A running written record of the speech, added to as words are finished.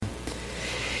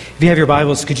If you have your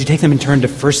Bibles, could you take them and turn to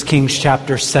 1 Kings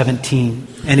chapter 17?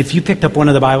 And if you picked up one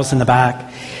of the Bibles in the back,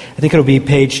 I think it'll be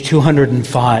page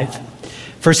 205.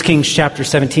 1 Kings chapter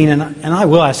 17, and I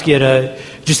will ask you to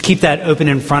just keep that open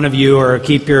in front of you or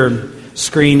keep your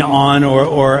screen on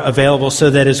or available so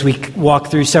that as we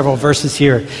walk through several verses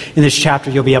here in this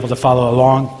chapter, you'll be able to follow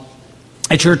along.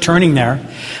 As you're turning there,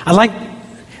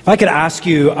 if I could ask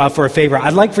you for a favor,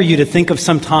 I'd like for you to think of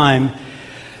some time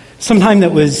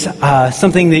that was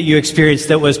something that you experienced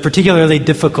that was particularly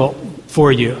difficult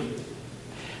for you.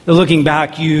 Looking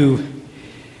back, you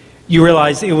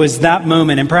realize it was that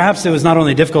moment, and perhaps it was not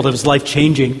only difficult, it was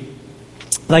life-changing.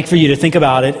 I'd like for you to think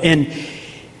about it,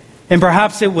 and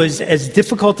perhaps it was as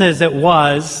difficult as it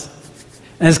was,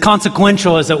 and as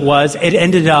consequential as it was, it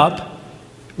ended up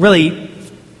really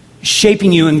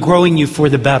shaping you and growing you for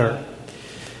the better.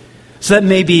 So that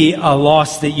may be a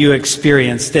loss that you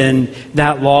experienced, and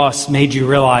that loss made you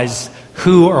realize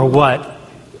who or what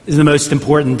is the most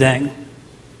important thing.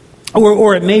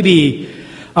 Or it may be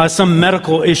some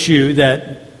medical issue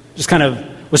that just kind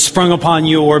of was sprung upon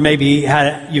you, or maybe you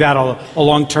had a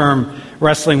long-term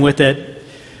wrestling with it.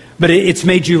 But it's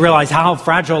made you realize how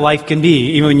fragile life can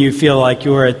be, even when you feel like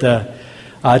you're at the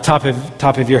top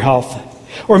of your health.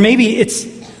 Or maybe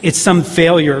it's some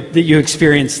failure that you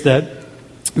experienced that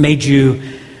made you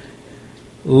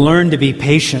learn to be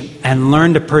patient and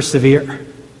learn to persevere.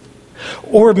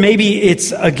 Or maybe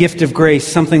it's a gift of grace,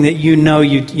 something that you know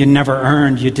you never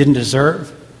earned, you didn't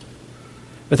deserve.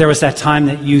 But there was that time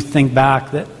that you think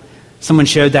back that someone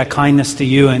showed that kindness to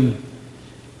you and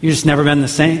you've just never been the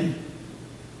same.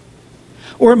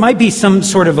 Or it might be some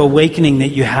sort of awakening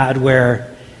that you had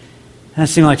where it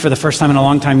seemed like for the first time in a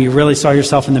long time you really saw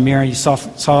yourself in the mirror, you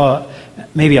saw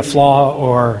maybe a flaw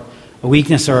or a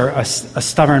weakness or a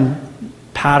stubborn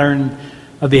pattern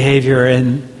of behavior,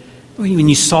 and when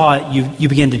you saw it, you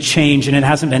began to change, and it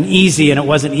hasn't been easy, and it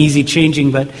wasn't easy changing,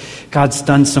 but God's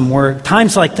done some work.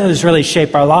 Times like those really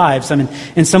shape our lives. I mean,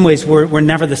 in some ways, we're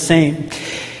never the same.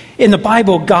 In the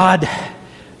Bible, God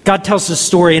tells the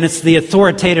story, and it's the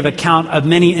authoritative account of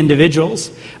many individuals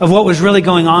of what was really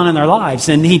going on in their lives,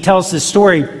 and he tells this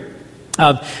story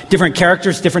of different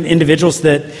characters, different individuals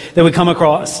that we come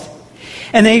across.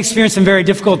 And they experience some very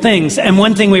difficult things. And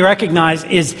one thing we recognize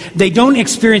is they don't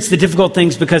experience the difficult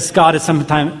things because God is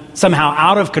somehow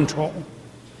out of control.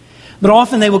 But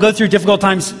often they will go through difficult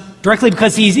times directly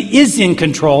because he is in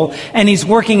control and he's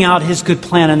working out his good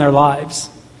plan in their lives.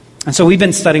 And so we've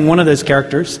been studying one of those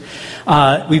characters.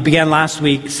 We began last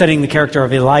week studying the character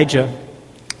of Elijah.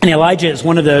 And Elijah is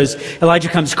one of those. Elijah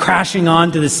comes crashing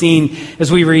onto the scene as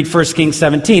we read 1 Kings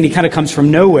 17. He kind of comes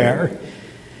from nowhere.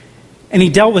 And he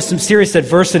dealt with some serious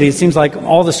adversity. It seems like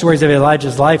all the stories of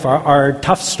Elijah's life are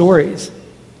tough stories.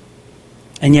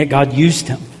 And yet God used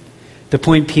him to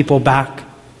point people back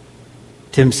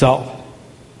to himself.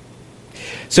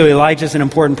 So Elijah's an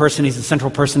important person. He's a central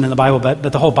person in the Bible.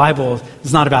 But the whole Bible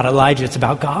is not about Elijah. It's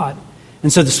about God.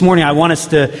 And so this morning I want us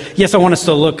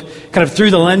to look kind of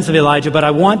through the lens of Elijah, but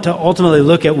I want to ultimately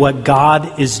look at what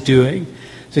God is doing.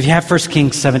 So if you have 1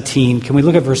 Kings 17, can we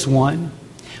look at verse 1?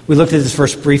 We looked at this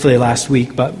verse briefly last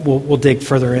week, but we'll dig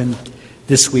further in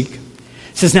this week.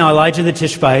 It says, "Now Elijah the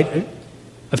Tishbite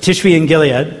of Tishbe in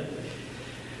Gilead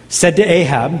said to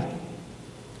Ahab,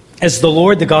 'As the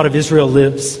Lord, the God of Israel,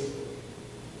 lives,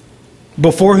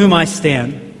 before whom I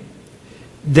stand,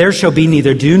 there shall be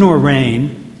neither dew nor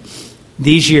rain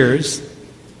these years,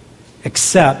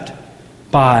 except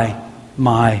by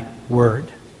my word.'"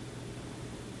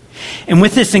 And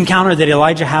with this encounter that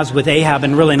Elijah has with Ahab,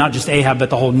 and really not just Ahab, but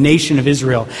the whole nation of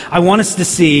Israel, I want us to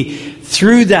see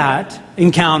through that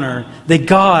encounter that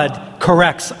God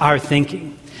corrects our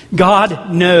thinking.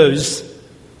 God knows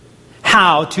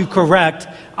how to correct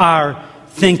our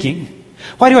thinking.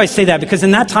 Why do I say that? Because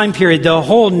in that time period, the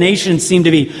whole nation seemed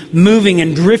to be moving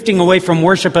and drifting away from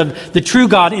worship of the true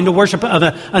God into worship of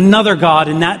another God,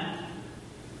 and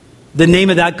the name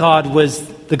of that God was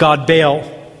the god Baal.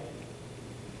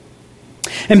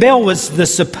 And Baal was the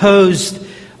supposed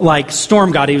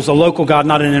storm god. He was a local god,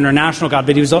 not an international god,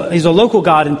 but he's a local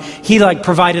god, and he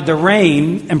provided the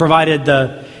rain and provided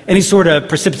any sort of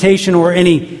precipitation or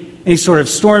any sort of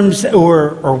storms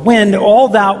or wind. All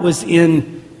that was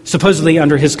supposedly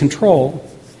under his control.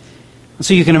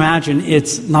 So you can imagine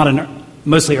it's not a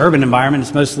mostly urban environment,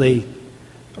 it's mostly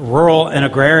rural and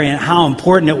agrarian, how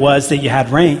important it was that you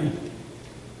had rain.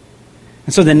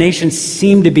 And so the nation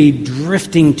seemed to be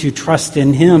drifting to trust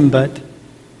in him, but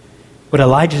what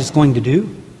Elijah is going to do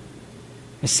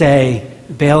is say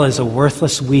Baal is a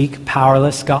worthless, weak,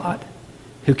 powerless God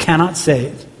who cannot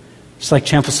save, just like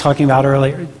Champ was talking about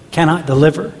earlier, cannot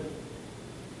deliver.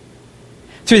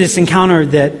 Through this encounter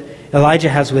that Elijah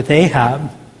has with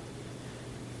Ahab,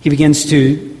 he begins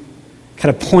to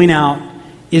kind of point out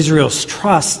Israel's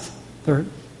trust, their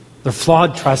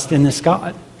flawed trust in this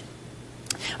God.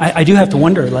 I do have to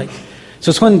wonder, so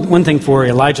it's one thing for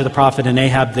Elijah the prophet and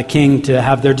Ahab the king to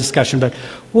have their discussion, but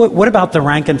what about the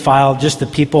rank and file, just the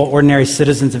people, ordinary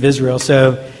citizens of Israel?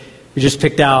 So we just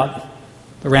picked out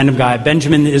a random guy,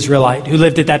 Benjamin the Israelite, who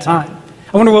lived at that time.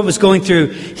 I wonder what was going through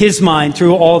his mind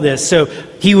through all this. So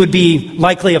he would be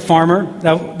likely a farmer.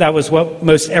 That was what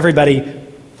most everybody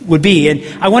would be.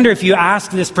 And I wonder if you ask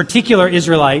this particular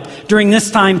Israelite during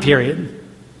this time period,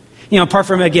 apart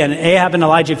from, again, Ahab and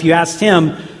Elijah, if you asked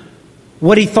him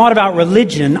what he thought about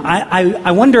religion,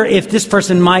 I wonder if this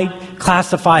person might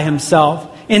classify himself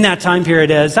in that time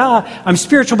period as, I'm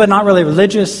spiritual but not really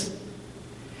religious.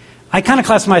 I kind of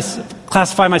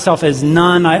classify myself as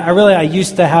none. I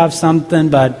used to have something,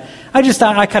 but I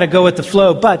kind of go with the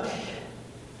flow. But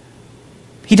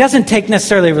he doesn't take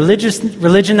necessarily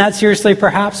religion that seriously,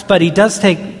 perhaps, but he does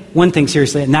take one thing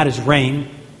seriously, and that is rain.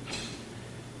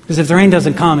 Because if the rain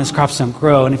doesn't come, his crops don't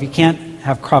grow. And if he can't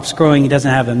have crops growing, he doesn't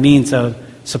have a means of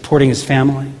supporting his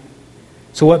family.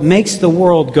 So what makes the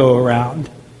world go around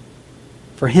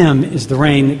for him is the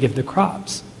rain that gives the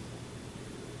crops.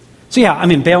 So yeah,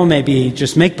 Baal may be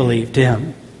just make-believe to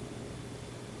him.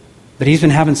 But he's been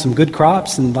having some good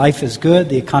crops, and life is good,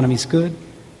 the economy's good.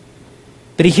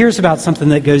 But he hears about something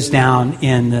that goes down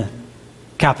in the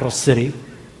capital city.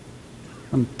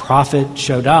 A prophet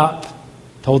showed up,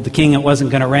 told the king it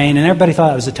wasn't going to rain, and everybody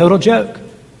thought it was a total joke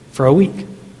for a week,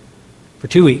 for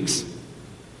 2 weeks,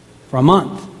 for a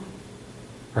month,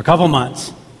 for a couple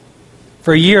months,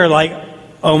 for a year,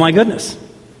 oh my goodness.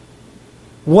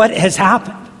 What has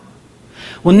happened?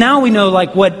 Well, now we know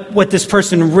what this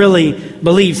person really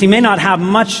believes. He may not have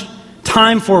much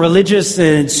time for religious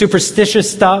and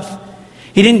superstitious stuff.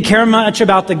 He didn't care much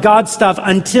about the God stuff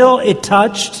until it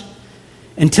touched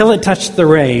the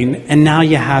rain, and now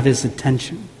you have his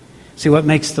attention. See, what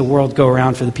makes the world go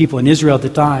around for the people in Israel at the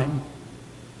time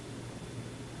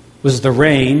was the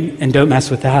rain, and don't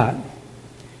mess with that.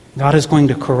 God is going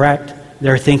to correct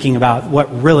their thinking about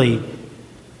what really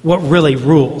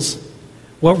rules.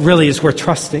 What really is worth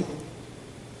trusting.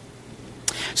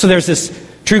 So there's this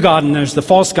true God and there's the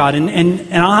false God.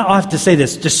 And I'll have to say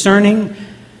this, discerning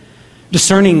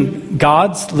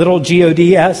God's, little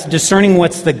G-O-D-S, discerning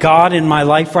what's the God in my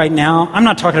life right now. I'm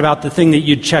not talking about the thing that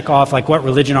you'd check off, like what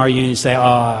religion are you? And you say,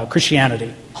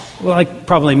 Christianity. Well, like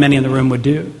probably many in the room would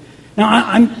do. Now,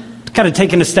 I'm kind of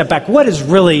taking a step back. What is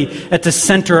really at the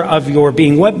center of your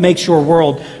being? What makes your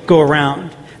world go around?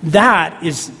 That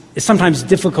is sometimes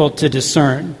difficult to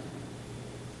discern.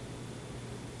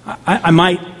 I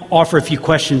might offer a few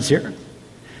questions here.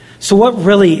 So what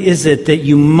really is it that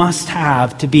you must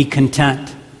have to be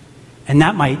content? And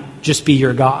that might just be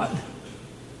your God.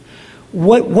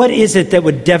 What is it that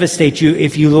would devastate you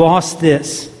if you lost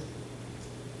this?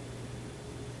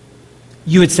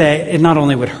 You would say it not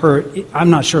only would hurt, I'm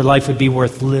not sure life would be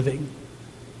worth living.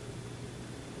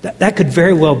 That could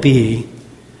very well be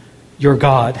your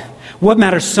God. What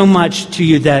matters so much to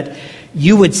you that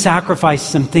you would sacrifice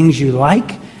some things you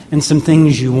like and some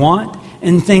things you want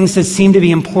and things that seem to be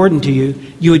important to you,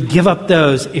 you would give up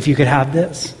those if you could have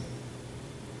this.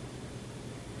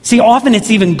 See, often it's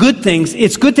even good things.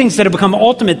 It's good things that have become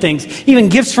ultimate things, even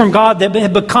gifts from God that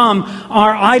have become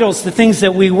our idols, the things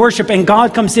that we worship, and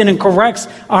God comes in and corrects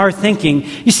our thinking.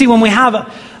 You see, when we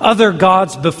have other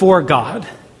gods before God,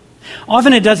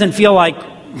 often it doesn't feel like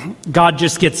God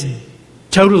just gets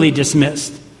totally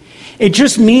dismissed. It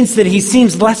just means that he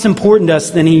seems less important to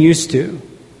us than he used to.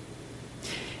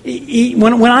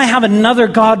 When I have another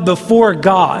God before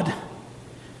God,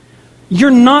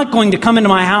 you're not going to come into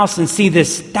my house and see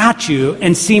this statue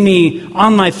and see me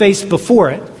on my face before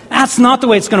it. That's not the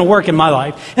way it's going to work in my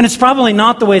life. And it's probably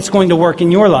not the way it's going to work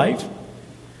in your life.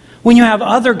 When you have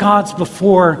other gods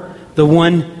before the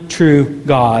one true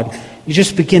God, you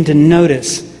just begin to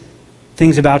notice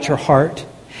things about your heart.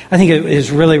 I think it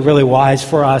is really, really wise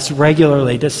for us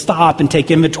regularly to stop and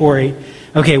take inventory.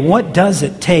 Okay, what does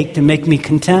it take to make me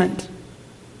content?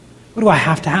 What do I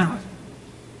have to have?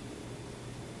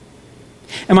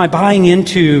 Am I buying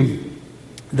into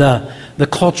the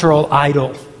cultural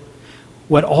idol?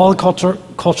 What all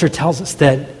culture tells us,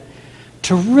 that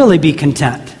to really be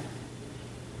content,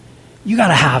 you got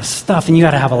to have stuff and you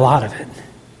got to have a lot of it.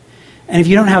 And if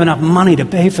you don't have enough money to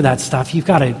pay for that stuff, you've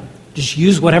got to just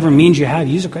use whatever means you have.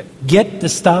 Get the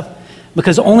stuff,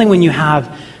 because only when you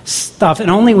have stuff and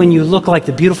only when you look like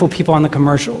the beautiful people on the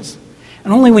commercials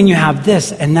And only when you have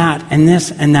this and that and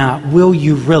this and that will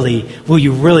you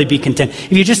really be content.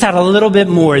 If you just had a little bit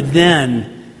more,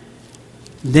 then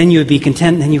you would be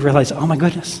content, and then you realize, oh my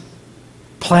goodness,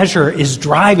 pleasure is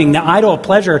driving. The idol of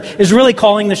pleasure is really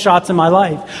calling the shots in my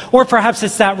life. Or perhaps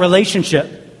it's that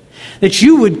relationship that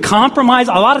you would compromise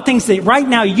a lot of things that right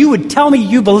now you would tell me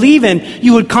you believe in.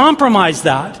 You would compromise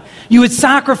that. You would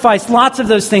sacrifice lots of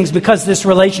those things because of this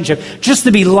relationship, just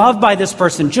to be loved by this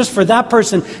person, just for that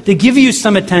person to give you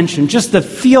some attention, just to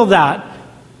feel that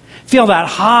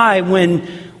high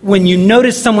when you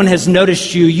notice someone has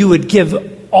noticed you. You would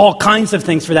give all kinds of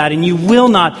things for that, and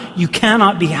you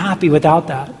cannot be happy without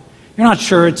that. You're not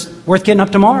sure it's worth getting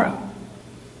up tomorrow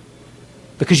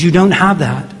because you don't have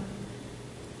that.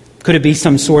 Could it be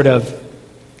some sort of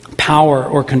power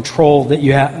or control that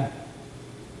you have?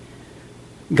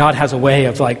 God has a way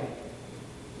of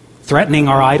threatening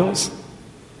our idols.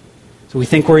 So we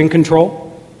think we're in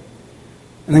control.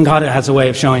 And then God has a way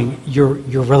of showing you're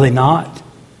really not.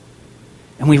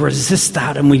 And we resist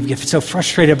that, and we get so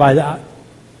frustrated by that.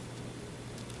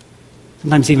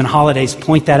 Sometimes even holidays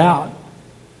point that out.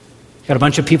 You've got a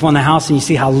bunch of people in the house and you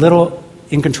see how little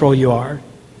in control you are.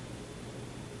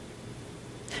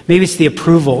 Maybe it's the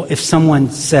approval if someone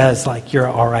says you're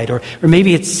all right, or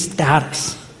maybe it's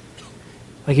status.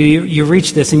 You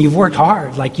reach this and you've worked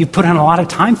hard, you've put in a lot of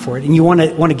time for it, and you want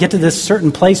to get to this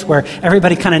certain place where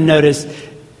everybody kind of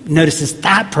notices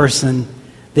that person,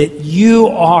 that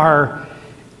you're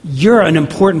an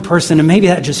important person, and maybe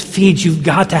that just feeds. You've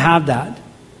got to have that.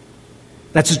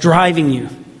 That's driving you.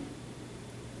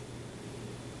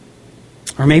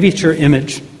 Or maybe it's your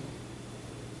image.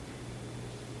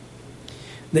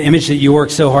 The image that you work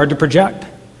so hard to project.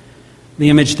 The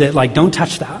image that, don't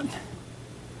touch that.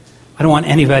 I don't want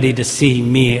anybody to see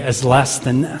me as less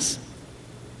than this.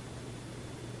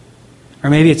 Or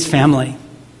maybe it's family.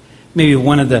 Maybe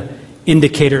one of the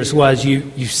indicators was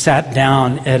you sat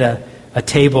down at a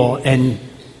table and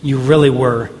you really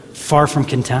were far from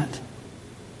content.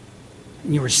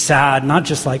 And you were sad, not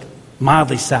just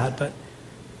mildly sad, but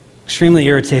extremely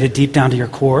irritated deep down to your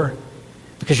core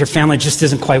because your family just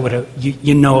isn't quite what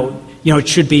you know it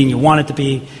should be, and you want it to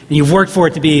be, and you've worked for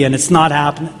it to be, and it's not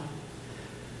happening.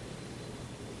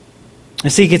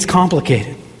 And see, it gets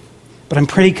complicated, but I'm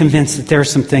pretty convinced that there are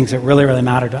some things that really, really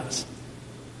matter to us.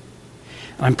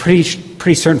 And I'm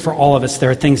pretty certain for all of us there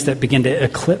are things that begin to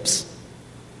eclipse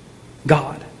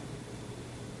God.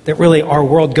 That really our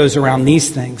world goes around these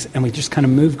things, and we just kind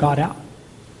of move God out.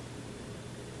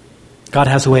 God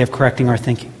has a way of correcting our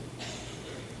thinking.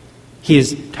 He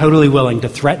is totally willing to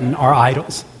threaten our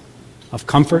idols of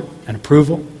comfort and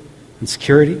approval and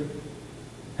security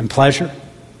and pleasure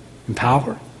and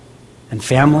power and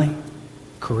family,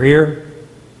 career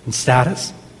and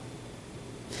status.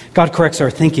 God corrects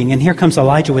our thinking, and here comes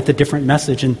Elijah with a different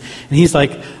message, and he's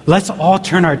like, let's all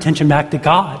turn our attention back to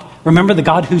God. Remember the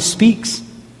God who speaks.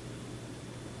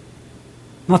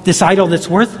 Not this idol that's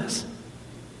worthless.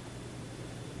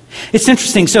 It's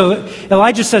interesting. So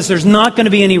Elijah says there's not going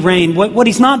to be any rain. What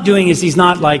he's not doing is he's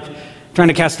not trying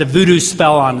to cast a voodoo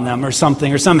spell on them or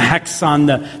something, or some hex on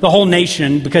the whole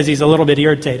nation because he's a little bit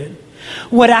irritated.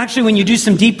 What actually, when you do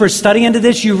some deeper study into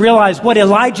this, you realize what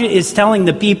Elijah is telling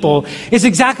the people is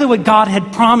exactly what God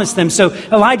had promised them. So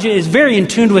Elijah is very in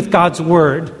tune with God's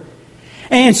word.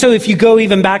 And so if you go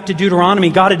even back to Deuteronomy,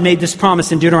 God had made this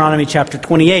promise in Deuteronomy chapter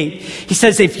 28. He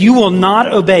says, if you will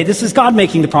not obey, this is God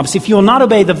making the promise, if you will not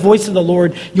obey the voice of the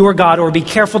Lord your God, or be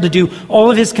careful to do all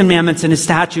of his commandments and his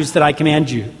statutes that I command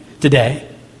you today,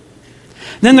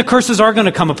 then the curses are going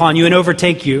to come upon you and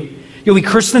overtake you. You'll be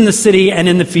cursed in the city and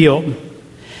in the field.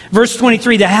 Verse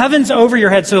 23, the heavens over your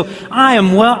head. So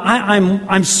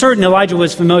I'm certain Elijah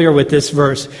was familiar with this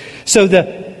verse. So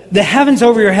the heavens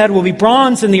over your head will be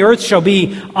bronze, and the earth shall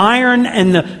be iron,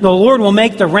 and the Lord will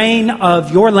make the rain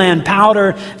of your land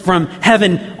powder from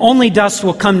heaven. Only dust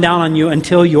will come down on you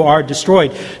until you are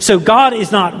destroyed. So God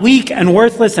is not weak and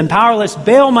worthless and powerless.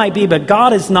 Baal might be, but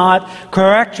God is not.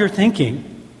 Correct your thinking.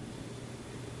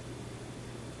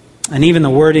 And even the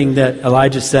wording that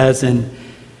Elijah says in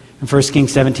 1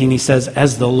 Kings 17, he says,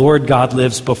 as the Lord God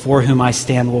lives before whom I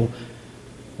stand. Well,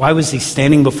 why was he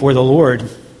standing before the Lord?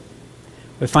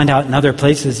 We find out in other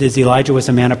places is Elijah was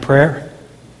a man of prayer.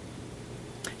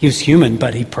 He was human,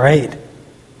 but he prayed.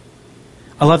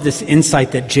 I love this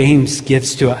insight that James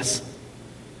gives to us.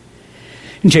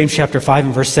 In James chapter 5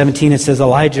 and verse 17, it says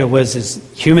Elijah was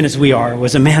as human as we are,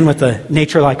 was a man with a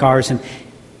nature like ours, and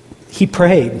he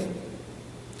prayed.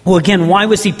 Well, again, why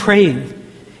was he praying?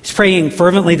 He's praying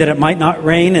fervently that it might not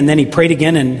rain, and then he prayed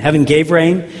again and heaven gave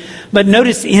rain. But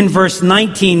notice in verse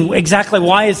 19, exactly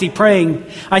why is he praying?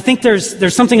 I think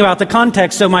there's something about the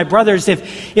context. So my brothers,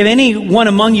 if anyone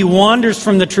among you wanders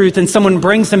from the truth and someone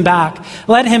brings him back,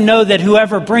 let him know that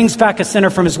whoever brings back a sinner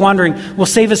from his wandering will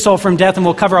save his soul from death and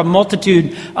will cover a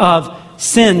multitude of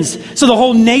sins. So the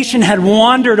whole nation had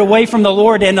wandered away from the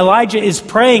Lord, and Elijah is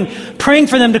praying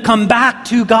for them to come back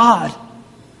to God.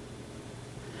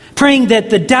 Praying that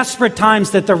the desperate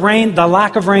times that the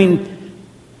lack of rain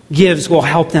gives will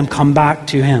help them come back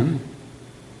to him.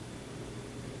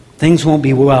 Things won't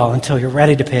be well until you're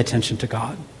ready to pay attention to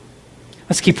God.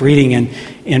 Let's keep reading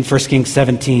in 1 Kings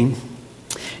 17.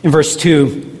 In verse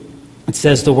 2, it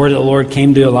says, the word of the Lord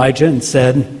came to Elijah and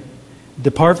said,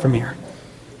 depart from here.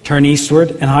 Turn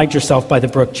eastward and hide yourself by the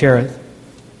brook Cherith,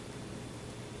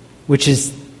 which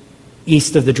is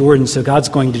east of the Jordan. So God's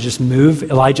going to just move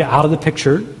Elijah out of the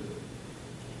picture.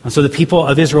 And so the people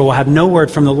of Israel will have no word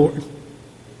from the Lord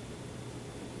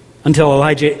until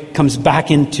Elijah comes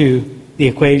back into the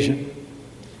equation.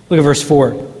 Look at verse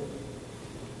 4.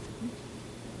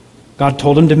 God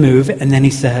told him to move, and then he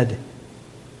said,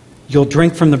 you'll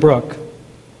drink from the brook,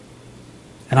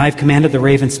 and I've commanded the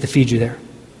ravens to feed you there.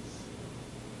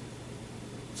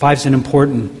 5's an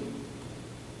important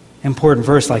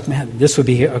verse. Like, man, this would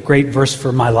be a great verse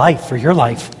for my life, for your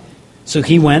life. So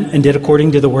he went and did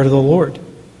according to the word of the Lord.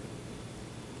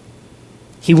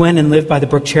 He went and lived by the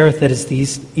brook Cherith that is the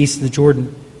east of the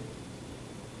Jordan.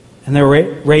 And the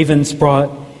ravens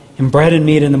brought him bread and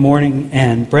meat in the morning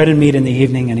and bread and meat in the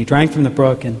evening, and he drank from the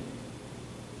brook, and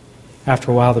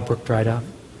after a while the brook dried up.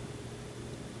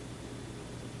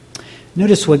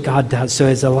 Notice what God does. So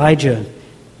as Elijah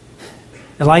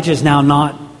is now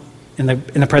not in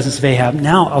the presence of Ahab.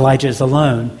 Now Elijah is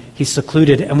alone. He's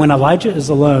secluded. And when Elijah is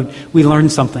alone, we learn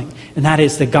something, and that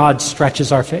is that God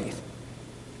stretches our faith.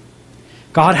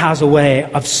 God has a way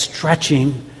of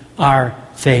stretching our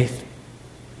faith.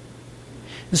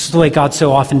 This is the way God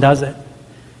so often does it.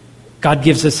 God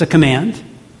gives us a command.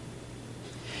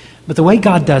 But the way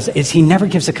God does it is he never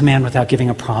gives a command without giving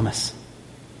a promise.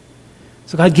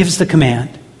 So God gives the command,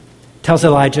 tells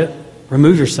Elijah,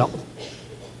 remove yourself.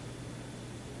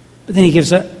 But then he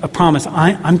gives a promise.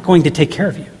 I'm going to take care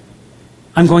of you.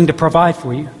 I'm going to provide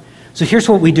for you. So here's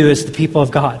what we do as the people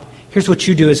of God. Here's what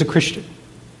you do as a Christian.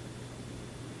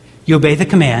 You obey the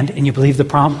command and you believe the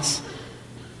promise.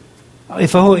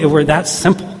 If it were that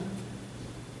simple.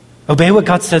 Obey what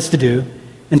God says to do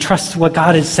and trust what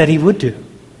God has said he would do.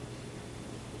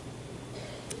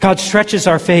 God stretches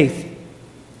our faith.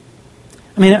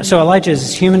 I mean, so Elijah is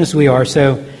as human as we are,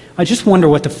 so I just wonder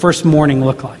what the first morning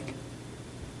looked like.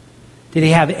 Did he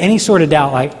have any sort of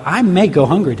doubt, like, I may go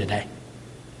hungry today?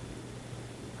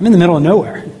 I'm in the middle of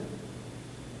nowhere.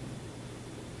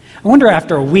 I wonder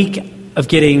after a week of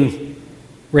getting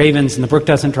ravens and the brook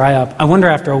doesn't dry up, I wonder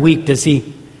after a week,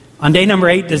 on day number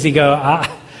 8, does he go,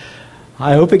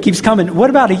 I hope it keeps coming. What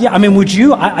about a year? I mean, would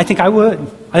you? I think I would.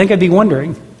 I think I'd be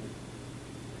wondering.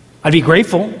 I'd be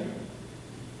grateful.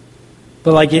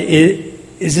 But like,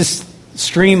 is this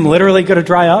stream literally going to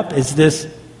dry up? Is this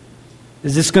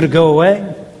going to go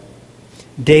away?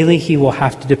 Daily, he will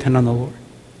have to depend on the Lord.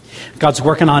 God's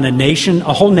working on a nation,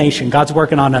 a whole nation. God's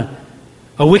working on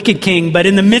a wicked king. But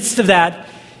in the midst of that,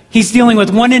 he's dealing with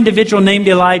one individual named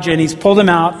Elijah, and he's pulled him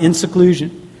out in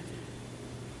seclusion.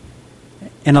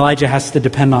 And Elijah has to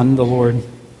depend on the Lord.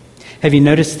 Have you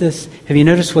noticed this? Have you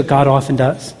noticed what God often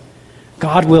does?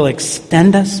 God will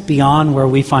extend us beyond where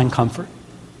we find comfort.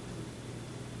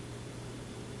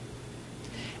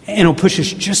 And he'll push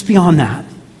us just beyond that.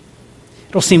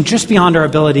 It'll seem just beyond our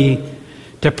ability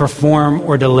to perform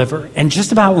or deliver. And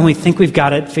just about when we think we've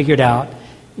got it figured out,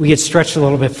 we get stretched a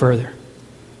little bit further.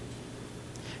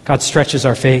 God stretches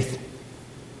our faith.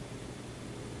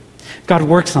 God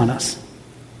works on us.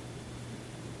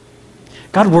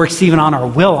 God works even on our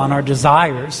will, on our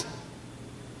desires.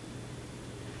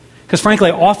 Because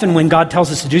frankly, often when God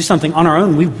tells us to do something on our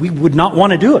own, we would not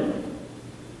want to do it.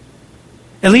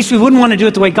 At least we wouldn't want to do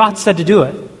it the way God said to do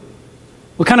it.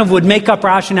 We kind of would make up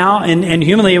rationale, and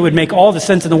humanly it would make all the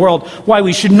sense in the world why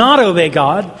we should not obey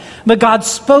God. But God's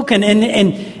spoken,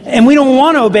 and we don't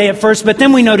want to obey at first, but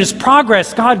then we notice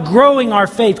progress, God growing our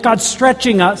faith, God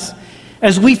stretching us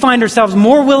as we find ourselves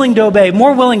more willing to obey,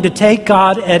 more willing to take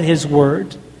God at his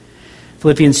word.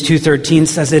 Philippians 2:13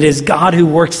 says it is God who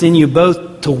works in you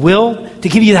both to will, to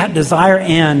give you that desire,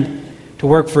 and to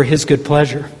work for his good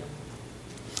pleasure.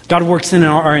 God works in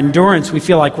our endurance. We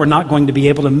feel like we're not going to be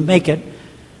able to make it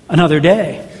another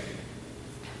day.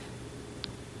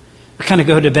 I kind of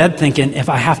go to bed thinking, if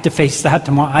I have to face that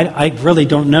tomorrow, I really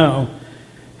don't know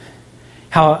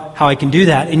how I can do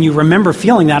that. And you remember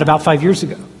feeling that about 5 years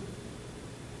ago.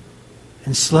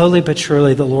 And slowly but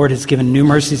surely, the Lord has given new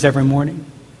mercies every morning.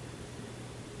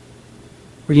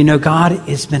 Where you know God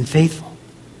has been faithful.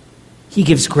 He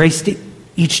gives grace to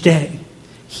each day.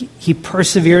 He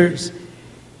perseveres.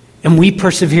 And we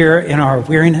persevere in our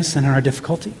weariness and in our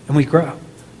difficulty. And we grow.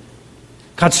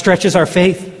 God stretches our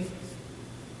faith.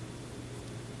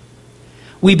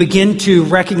 We begin to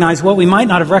recognize what we might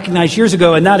not have recognized years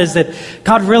ago, and that is that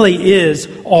God really is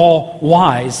all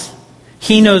wise.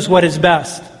 He knows what is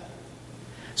best.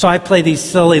 So I play these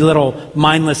silly little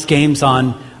mindless games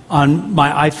on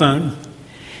my iPhone.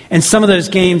 And some of those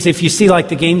games, if you see like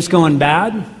the game's going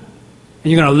bad and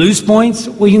you're going to lose points,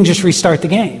 well, you can just restart the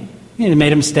game. You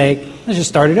made a mistake. Let's just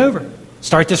start it over.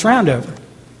 Start this round over.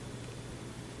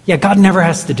 Yeah, God never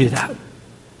has to do that.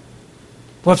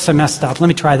 Whoops, I messed up. Let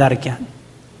me try that again.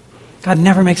 God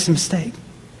never makes a mistake.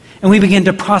 And we begin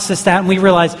to process that and we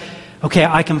realize, okay,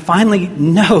 I can finally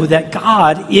know that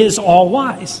God is all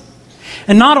wise.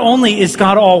 And not only is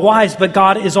God all wise, but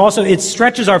God is also, it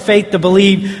stretches our faith to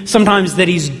believe sometimes that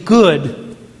He's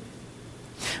good.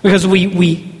 Because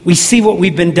we see what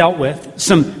we've been dealt with,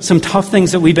 some tough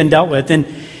things that we've been dealt with. And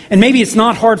maybe it's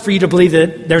not hard for you to believe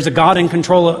that there's a God in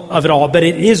control of it all, but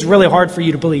it is really hard for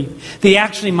you to believe that He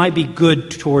actually might be good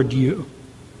toward you.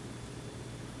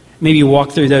 Maybe you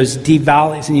walk through those deep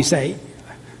valleys and you say,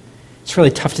 it's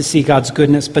really tough to see God's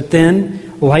goodness. But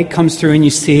then light comes through and you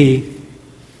see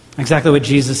exactly what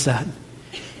Jesus said.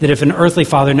 That if an earthly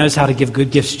father knows how to give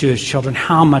good gifts to his children,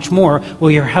 how much more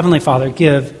will your heavenly Father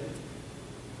give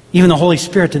even the Holy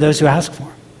Spirit to those who ask for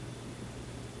Him?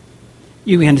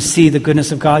 You begin to see the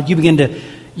goodness of God. You begin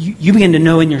to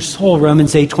know in your soul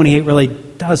Romans 8:28 really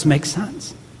does make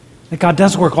sense. That God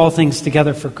does work all things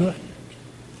together for good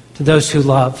to those who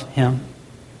love Him.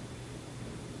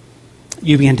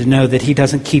 You begin to know that He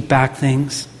doesn't keep back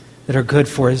things that are good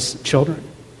for His children.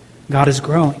 God is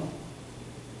growing.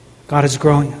 God is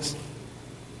growing us.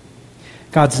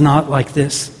 God's not like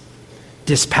this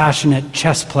dispassionate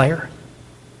chess player.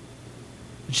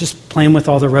 He's just playing with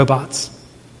all the robots.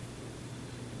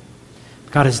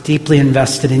 God is deeply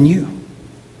invested in you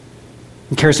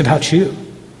and cares about you.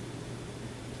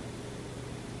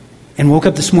 And woke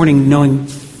up this morning knowing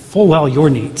full well your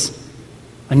needs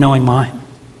and knowing mine.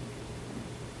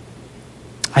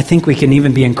 I think we can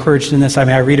even be encouraged in this. I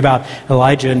mean, I read about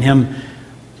Elijah and him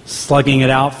slugging it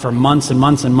out for months and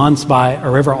months and months by a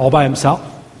river all by himself.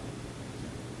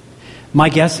 My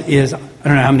guess is, I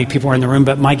don't know how many people are in the room,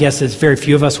 but my guess is very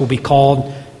few of us will be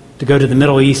called to go to the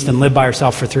Middle East and live by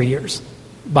ourselves for 3 years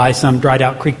by some dried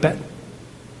out creek bed.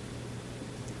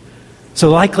 So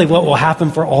likely what will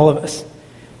happen for all of us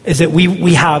is that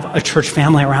we have a church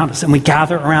family around us and we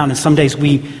gather around, and some days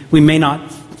we may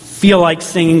not feel like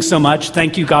singing so much,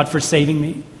 thank you God for saving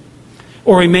me.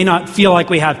 Or we may not feel like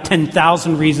we have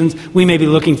 10,000 reasons. We may be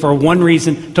looking for one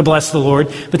reason to bless the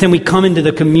Lord. But then we come into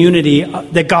the community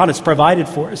that God has provided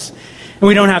for us. And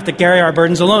we don't have to carry our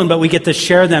burdens alone, but we get to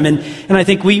share them. And I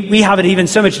think we have it even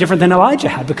so much different than Elijah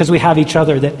had, because we have each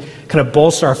other that kind of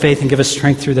bolster our faith and give us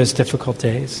strength through those difficult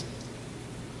days.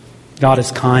 God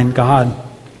is kind. God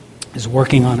is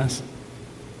working on us.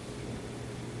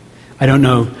 I don't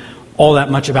know all that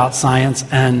much about science,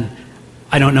 and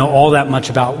I don't know all that much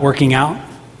about working out,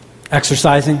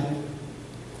 exercising,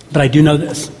 but I do know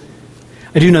this.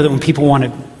 I do know that when people want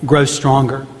to grow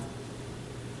stronger,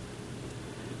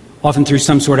 often through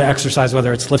some sort of exercise,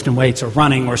 whether it's lifting weights or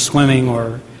running or swimming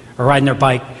or riding their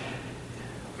bike,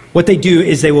 what they do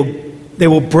is they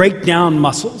will break down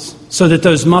muscles so that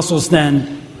those muscles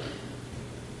then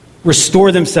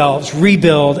restore themselves,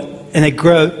 rebuild, and they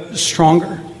grow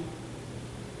stronger.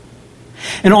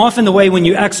 And often the way when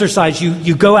you exercise,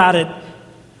 you go at it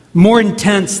more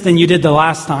intense than you did the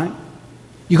last time.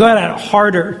 You go at it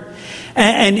harder.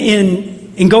 And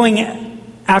in going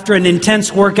after an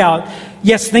intense workout,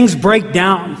 yes, things break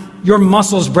down. Your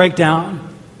muscles break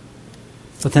down.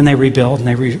 But then they rebuild and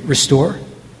they restore.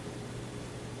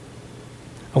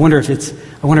 I wonder if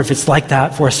it's like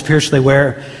that for us spiritually,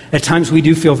 where at times we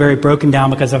do feel very broken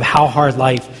down because of how hard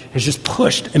life has just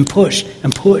pushed and pushed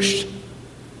and pushed.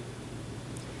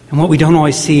 And what we don't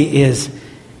always see is,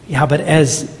 but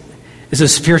as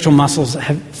those spiritual muscles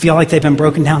feel like they've been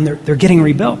broken down, they're getting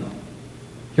rebuilt.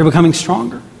 You're becoming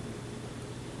stronger.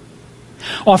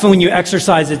 Often when you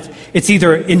exercise, it's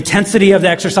either intensity of the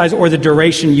exercise or the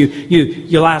duration.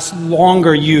 You last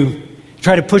longer. You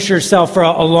try to push yourself for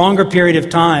a longer period of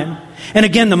time. And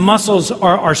again, the muscles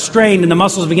are strained and the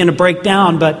muscles begin to break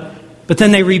down, but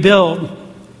then they rebuild.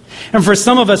 And for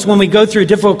some of us, when we go through a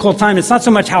difficult time, it's not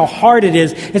so much how hard it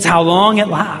is, it's how long it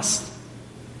lasts.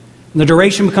 And the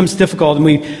duration becomes difficult, and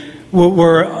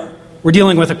we're we're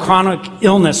dealing with a chronic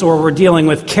illness, or we're dealing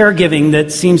with caregiving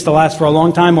that seems to last for a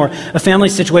long time, or a family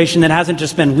situation that hasn't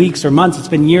just been weeks or months, it's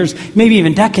been years, maybe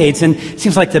even decades, and it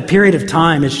seems like the period of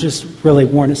time has just really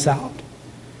worn us out.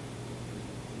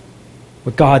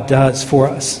 What God does for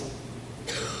us,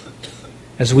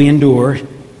 as we endure,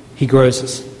 He grows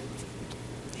us.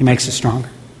 He makes us stronger.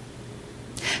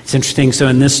 It's interesting, so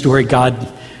in this story,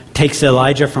 God takes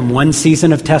Elijah from one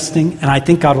season of testing, and I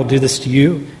think God will do this to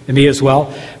you and me as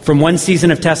well, from one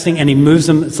season of testing, and He moves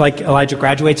him. It's like Elijah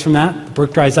graduates from that, the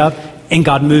brook dries up, and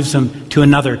God moves him to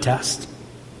another test.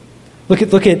 Look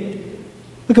at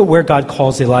where God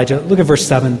calls Elijah. Look at verse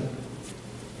 7.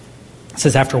 It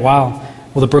says, after a while,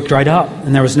 well, the brook dried up,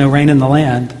 and there was no rain in the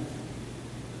land.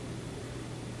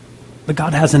 But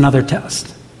God has another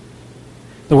test.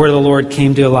 The word of the Lord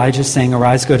came to Elijah, saying,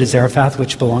 arise, go to Zarephath,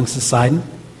 which belongs to Sidon,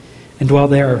 and dwell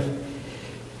there.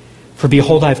 For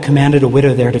behold, I have commanded a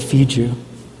widow there to feed you.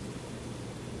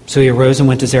 So he arose and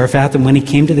went to Zarephath, and when he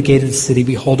came to the gate of the city,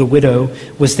 behold, a widow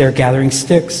was there gathering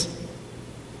sticks.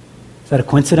 Is that a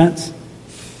coincidence?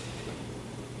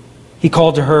 He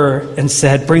called to her and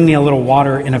said, bring me a little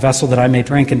water in a vessel that I may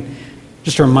drink. And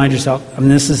just to remind yourself,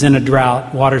 this is in a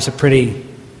drought. Water's a pretty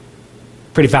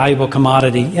valuable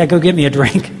commodity. Yeah, go get me a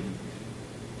drink.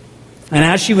 And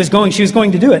as she was going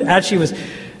to do it. As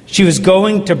she was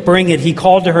going to bring it, he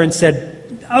called to her and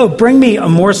said, oh, bring me a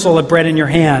morsel of bread in your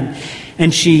hand.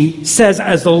 And she says,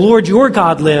 as the Lord your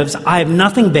God lives, I have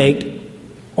nothing baked,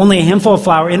 only a handful of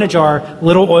flour in a jar,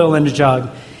 little oil in a jug.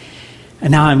 And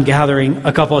now I'm gathering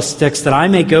a couple of sticks that I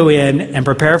may go in and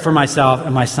prepare for myself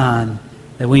and my son,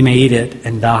 that we may eat it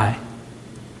and die.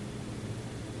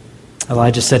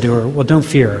 Elijah said to her, well, don't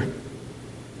fear.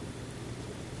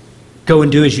 Go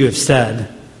and do as you have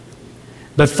said.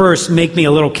 But first, make me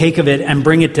a little cake of it and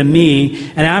bring it to me,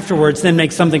 and afterwards then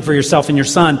make something for yourself and your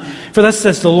son. For thus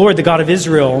says the Lord, the God of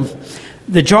Israel,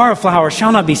 the jar of flour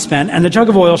shall not be spent, and the jug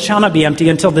of oil shall not be empty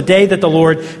until the day that the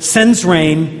Lord sends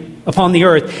rain upon the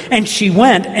earth. And she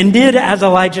went and did as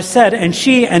Elijah said, and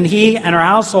she and he and her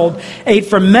household ate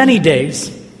for many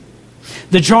days.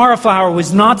 The jar of flour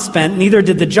was not spent, neither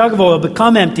did the jug of oil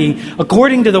become empty,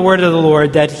 according to the word of the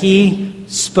Lord that he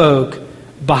spoke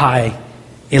by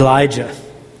Elijah.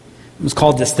 It was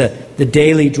called this the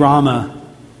daily drama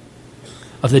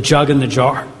of the jug and the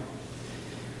jar.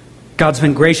 God's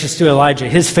been gracious to Elijah.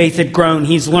 His faith had grown.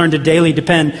 He's learned to daily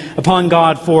depend upon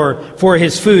God for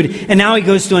his food. And now he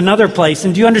goes to another place.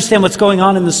 And do you understand what's going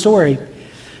on in the story?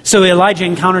 So Elijah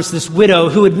encounters this widow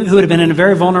who would have been in a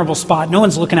very vulnerable spot. No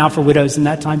one's looking out for widows in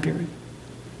that time period.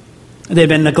 They've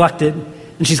been neglected.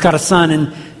 And she's got a son,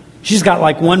 and she's got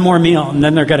like one more meal, and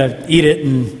then they're going to eat it,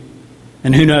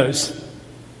 and who knows?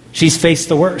 She's faced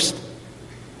the worst.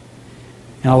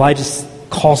 And Elijah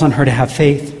calls on her to have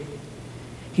faith.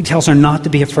 He tells her not to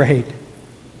be afraid.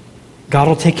 God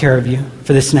will take care of you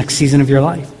for this next season of your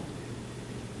life.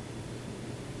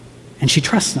 And she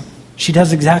trusts him. She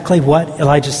does exactly what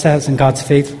Elijah says, and God's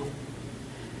faithful.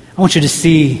 I want you to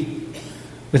see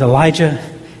with Elijah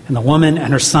and the woman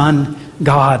and her son,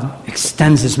 God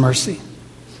extends his mercy.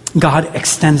 God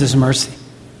extends his mercy.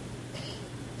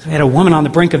 So we had a woman on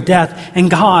the brink of death, and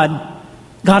God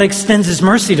extends his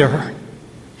mercy to her.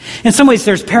 In some ways,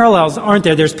 there's parallels, aren't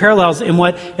there? There's parallels in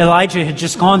what Elijah had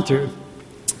just gone through.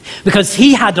 Because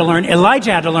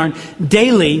Elijah had to learn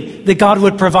daily that God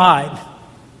would provide.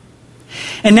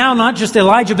 And now not just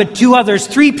Elijah, but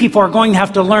three people are going to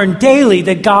have to learn daily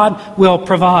that God will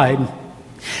provide.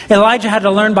 Elijah had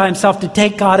to learn by himself to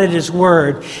take God at his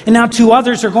word. And now two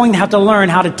others are going to have to learn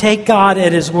how to take God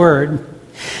at his word.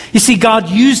 You see, God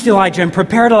used Elijah and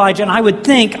prepared Elijah, and I would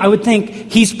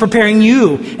think he's preparing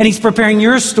you, and he's preparing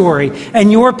your story,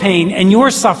 and your pain, and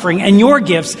your suffering, and your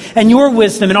gifts, and your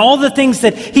wisdom, and all the things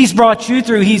that he's brought you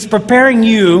through. He's preparing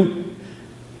you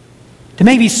to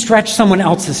maybe stretch someone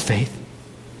else's faith.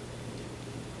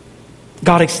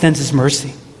 God extends his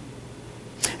mercy.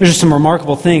 There's just some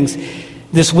remarkable things.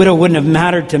 This widow wouldn't have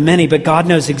mattered to many, but God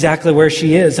knows exactly where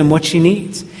she is and what she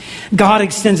needs. God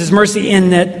extends his mercy in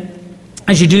that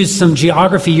as you do some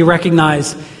geography, you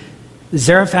recognize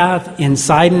Zarephath in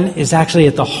Sidon is actually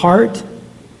at the heart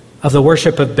of the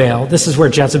worship of Baal. This is where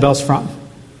Jezebel's from.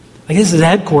 Like, this is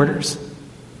headquarters.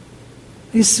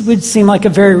 This would seem like a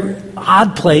very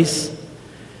odd place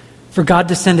for God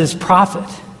to send his prophet.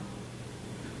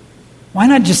 Why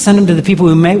not just send him to the people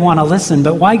who may want to listen,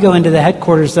 but why go into the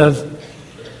headquarters of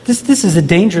this? This is a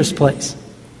dangerous place.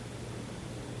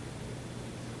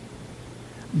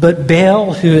 But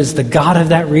Baal, who is the god of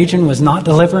that region, was not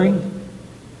delivering.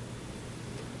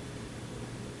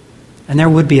 And there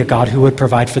would be a God who would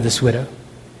provide for this widow.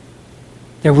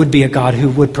 there would be a God who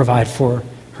would provide for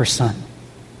her son.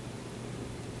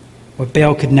 What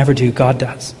Baal could never do, God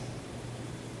does.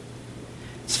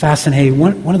 It's fascinating.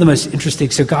 One of the most interesting,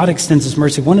 so God extends his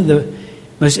mercy. One of the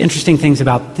most interesting things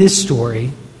about this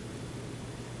story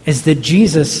is that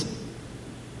Jesus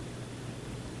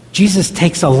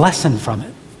takes a lesson from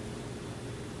it.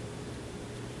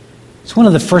 It's one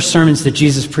of the first sermons that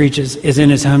Jesus preaches is in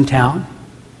his hometown.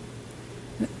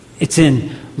 It's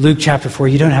in Luke chapter 4.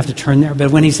 You don't have to turn there,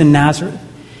 but when he's in Nazareth,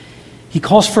 he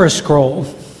calls for a scroll.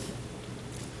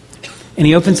 And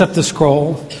he opens up the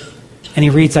scroll and he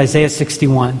reads Isaiah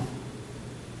 61.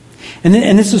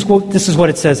 And this is what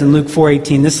it says in Luke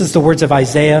 4:18. This is the words of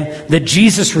Isaiah that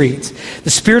Jesus reads. The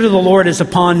Spirit of the Lord is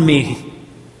upon me,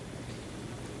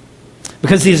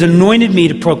 because he has anointed me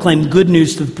to proclaim good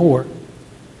news to the poor.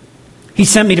 He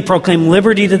sent me to proclaim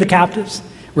liberty to the captives,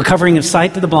 recovering of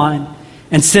sight to the blind,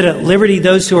 and set at liberty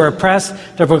those who are oppressed,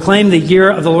 to proclaim the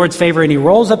year of the Lord's favor. And he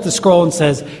rolls up the scroll and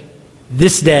says,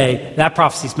 this day, that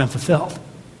prophecy's been fulfilled.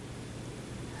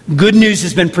 Good news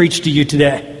has been preached to you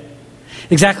today.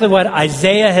 Exactly what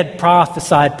Isaiah had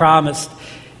prophesied, promised,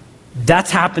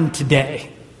 that's happened today.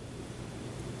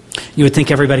 You would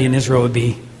think everybody in Israel would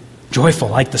be joyful,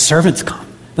 like the servants come,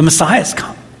 the Messiah's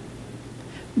come.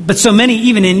 But so many,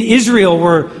 even in Israel,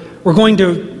 were going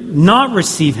to not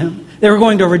receive him. They were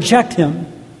going to reject him.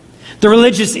 The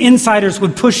religious insiders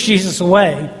would push Jesus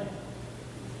away.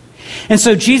 And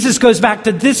so Jesus goes back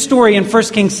to this story in 1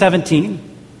 Kings 17.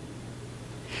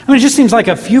 I mean, it just seems like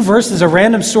a few verses, a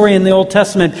random story in the Old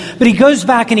Testament. But he goes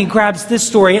back and he grabs this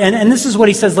story. And this is what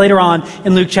he says later on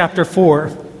in Luke chapter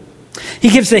 4. He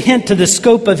gives a hint to the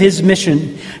scope of his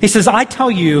mission. He says, I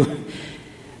tell you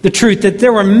the truth that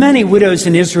there were many widows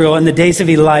in Israel in the days of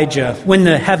Elijah, when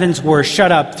the heavens were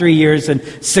shut up 3 years and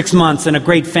 6 months and a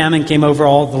great famine came over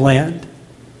all the land.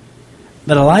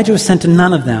 But Elijah was sent to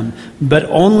none of them, but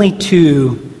only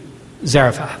to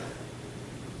Zarephath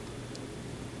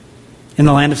in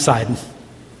the land of Sidon,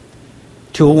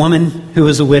 to a woman who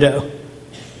was a widow.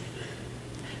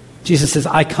 Jesus says,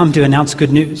 I come to announce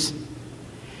good news.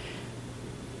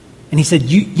 And he said,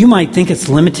 you might think it's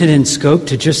limited in scope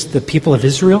to just the people of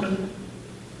Israel,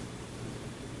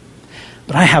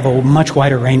 but I have a much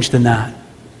wider range than that.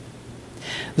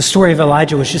 The story of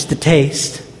Elijah was just a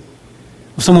taste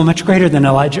of someone much greater than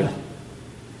Elijah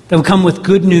that would come with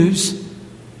good news.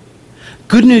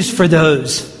 Good news for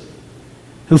those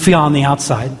who feel on the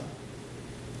outside.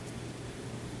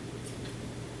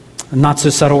 A not so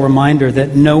subtle reminder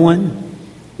that no one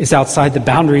is outside the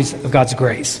boundaries of God's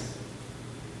grace.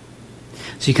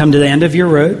 So you come to the end of your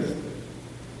road.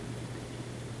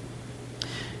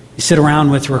 You sit around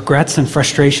with regrets and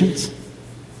frustrations.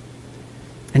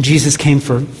 And Jesus came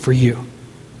for you.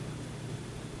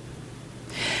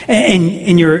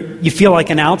 And you feel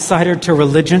like an outsider to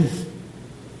religion.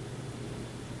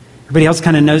 Everybody else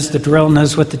kind of knows the drill,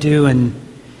 knows what to do. And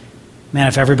man,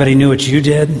 if everybody knew what you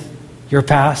did, your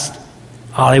past,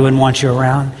 Ollie wouldn't want you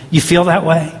around. You feel that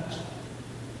way?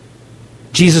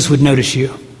 Jesus would notice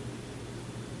you.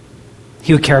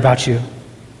 He would care about you.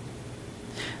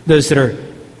 Those that are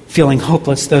feeling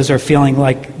hopeless, those that are feeling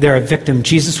like they're a victim,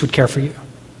 Jesus would care for you.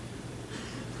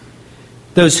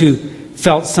 Those who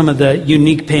felt some of the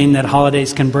unique pain that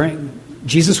holidays can bring,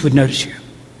 Jesus would notice you.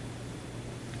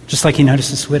 Just like he noticed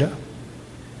this widow.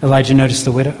 Elijah noticed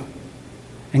the widow.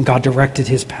 And God directed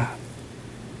his path.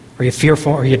 Are you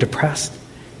fearful? Are you depressed?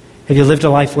 Have you lived a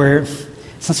life where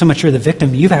it's not so much you're the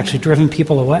victim, you've actually driven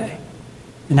people away.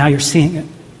 And now you're seeing it.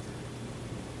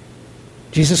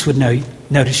 Jesus would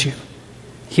notice you.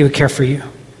 He would care for you.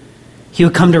 He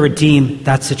would come to redeem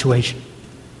that situation.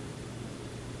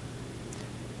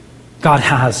 God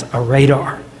has a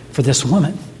radar for this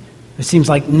woman. It seems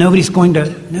like nobody's going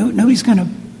to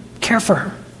care for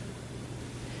her.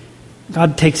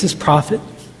 God takes his prophet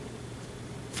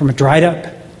from a dried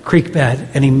up creek bed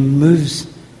and he moves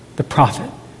the prophet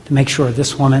to make sure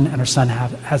this woman and her son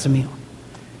has a meal.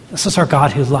 This is our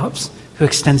God who loves, who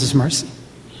extends his mercy.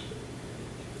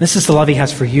 This is the love he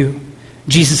has for you.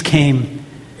 Jesus came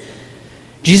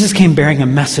bearing a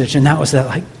message, and that was that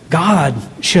like God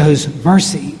shows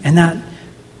mercy, and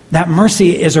that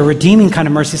mercy is a redeeming kind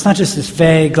of mercy. It's not just this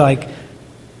vague, like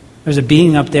there's a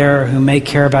being up there who may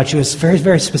care about you. It's very,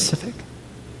 very specific.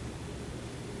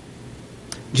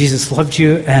 Jesus loved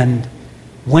you and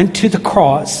went to the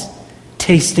cross,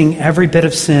 tasting every bit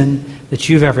of sin that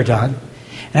you've ever done,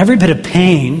 and every bit of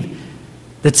pain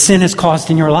that sin has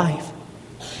caused in your life.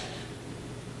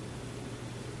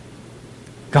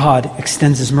 God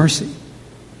extends his mercy.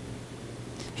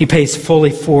 He pays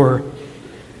fully for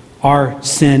our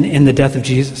sin in the death of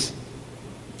Jesus.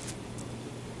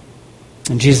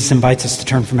 And Jesus invites us to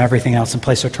turn from everything else and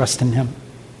place our trust in him.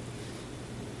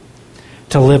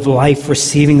 To live life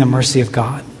receiving the mercy of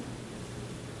God.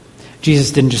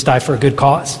 Jesus didn't just die for a good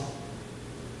cause.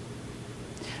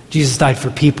 Jesus died for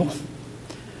people.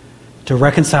 To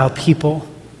reconcile people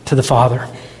to the Father.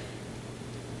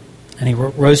 And he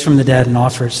rose from the dead and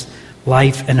offers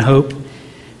life and hope.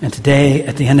 And today,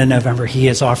 at the end of November, he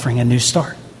is offering a new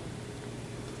start.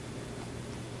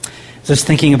 So I was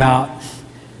thinking about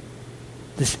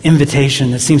this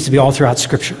invitation that seems to be all throughout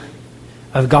Scripture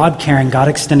of God caring, God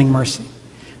extending mercy.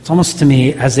 It's almost to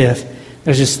me as if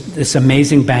there's just this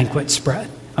amazing banquet spread.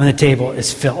 I mean, the table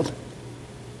is filled.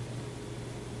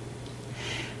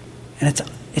 And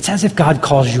it's as if God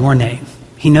calls your name.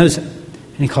 He knows it.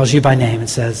 And he calls you by name and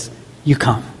says, you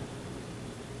come.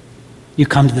 You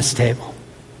come to this table.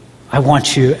 I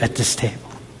want you at this table.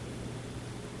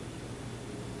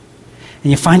 And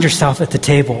you find yourself at the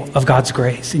table of God's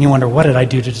grace. And you wonder, what did I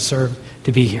do to deserve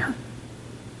to be here?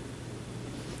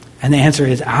 And the answer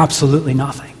is absolutely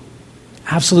nothing.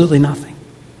 Absolutely nothing.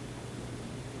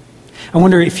 I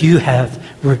wonder if you have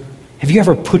you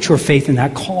ever put your faith in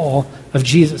that call of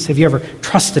Jesus? Have you ever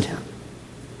trusted him?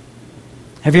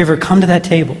 Have you ever come to that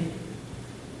table?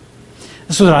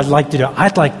 This is what I'd like to do.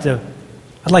 I'd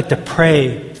like to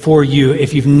pray for you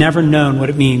if you've never known what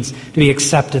it means to be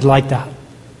accepted like that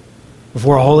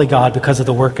before a holy God because of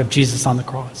the work of Jesus on the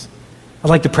cross. I'd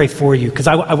like to pray for you because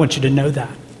I want you to know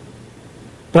that.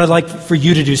 But I'd like for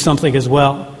you to do something as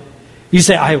well. You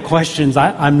say, I have questions.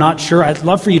 I'm not sure. I'd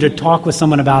love for you to talk with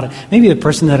someone about it. Maybe the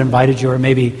person that invited you, or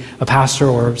maybe a pastor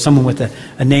or someone with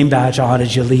a name badge on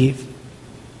as you leave.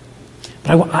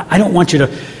 But I don't want you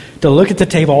to look at the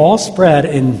table all spread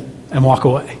and walk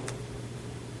away,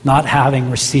 not having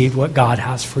received what God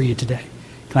has for you today.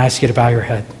 Can I ask you to bow your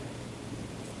head?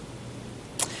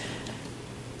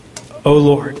 Oh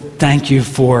Lord, thank you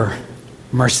for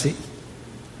mercy.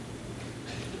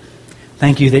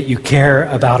 Thank you that you care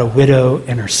about a widow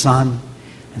and her son.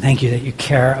 And thank you that you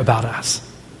care about us.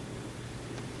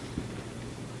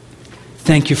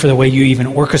 Thank you for the way you even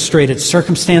orchestrated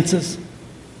circumstances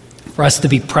for us to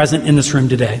be present in this room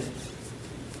today.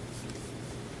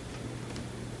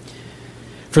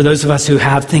 For those of us who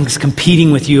have things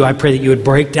competing with you, I pray that you would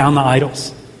break down the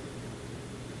idols.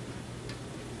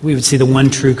 We would see the one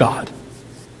true God.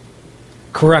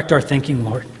 Correct our thinking,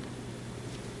 Lord.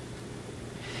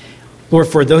 Lord,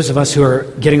 for those of us who are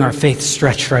getting our faith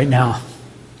stretched right now,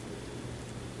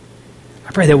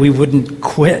 I pray that we wouldn't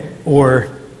quit or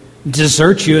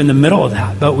desert you in the middle of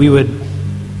that, but we would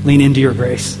lean into your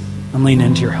grace and lean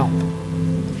into your help.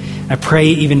 I pray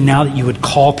even now that you would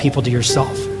call people to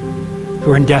yourself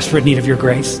who are in desperate need of your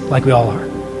grace, like we all are.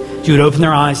 You would open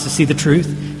their eyes to see the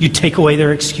truth. You'd take away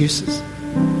their excuses.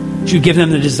 You'd give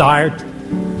them the desire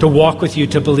to walk with you,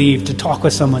 to believe, to talk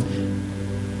with someone.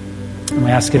 And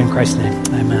we ask it in Christ's name.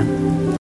 Amen.